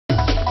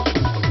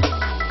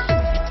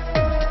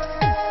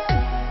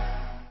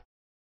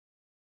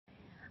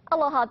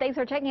Aloha, thanks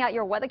for checking out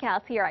your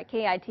weathercast here at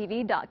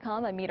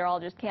KITV.com. I'm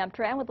meteorologist Cam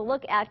Tran with a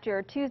look at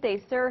your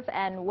Tuesday surf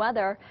and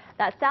weather.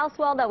 That south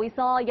swell that we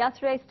saw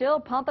yesterday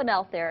still pumping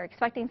out there.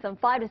 Expecting some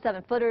 5 to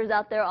 7 footers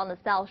out there on the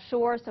south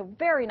shore, so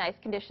very nice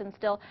conditions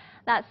still.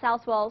 That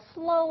south swell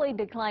slowly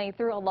declining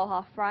through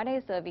Aloha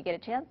Friday, so if you get a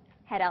chance,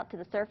 head out to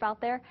the surf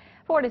out there.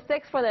 4 to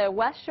 6 for the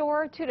west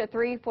shore, 2 to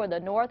 3 for the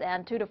north,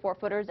 and 2 to 4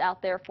 footers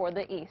out there for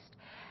the east.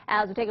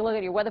 As we take a look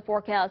at your weather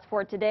forecast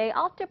for today,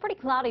 off to a pretty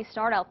cloudy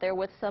start out there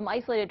with some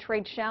isolated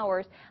trade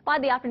showers. By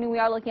the afternoon, we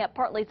are looking at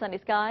partly sunny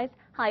skies,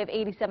 high of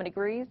 87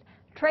 degrees.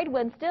 Trade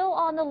wind still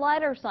on the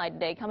lighter side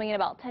today, coming in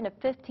about 10 to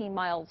 15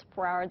 miles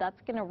per hour.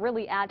 That's going to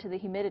really add to the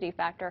humidity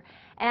factor.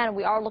 And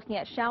we are looking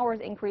at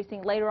showers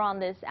increasing later on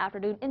this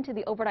afternoon into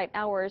the overnight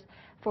hours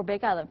for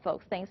Big Island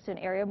folks, thanks to an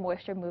area of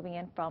moisture moving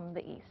in from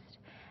the east.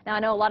 Now, I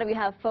know a lot of you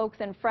have folks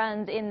and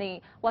friends in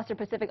the Western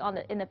Pacific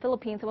in the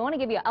Philippines, so we want to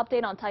give you an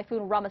update on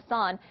Typhoon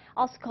Ramasan,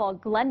 also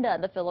called Glenda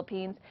in the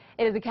Philippines.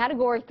 It is a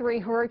Category 3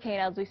 hurricane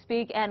as we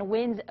speak, and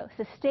winds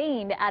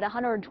sustained at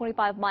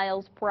 125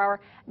 miles per hour,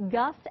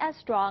 gusts as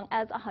strong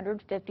as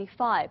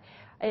 155.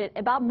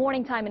 About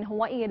morning time in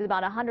Hawaii, it is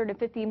about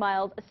 150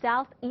 miles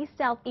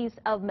southeast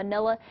of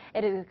Manila.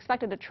 It is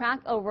expected to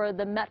track over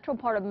the metro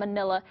part of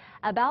Manila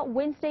about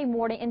Wednesday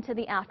morning into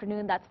the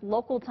afternoon. That's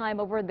local time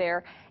over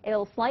there.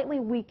 It'll slightly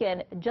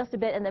weaken just a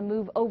bit and then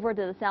move over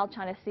to the South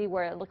China Sea,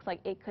 where it looks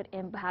like it could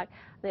impact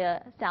the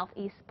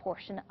southeast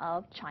portion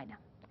of China.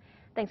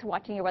 Thanks for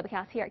watching your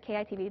weathercast here at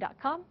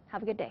KITV.com.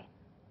 Have a good day.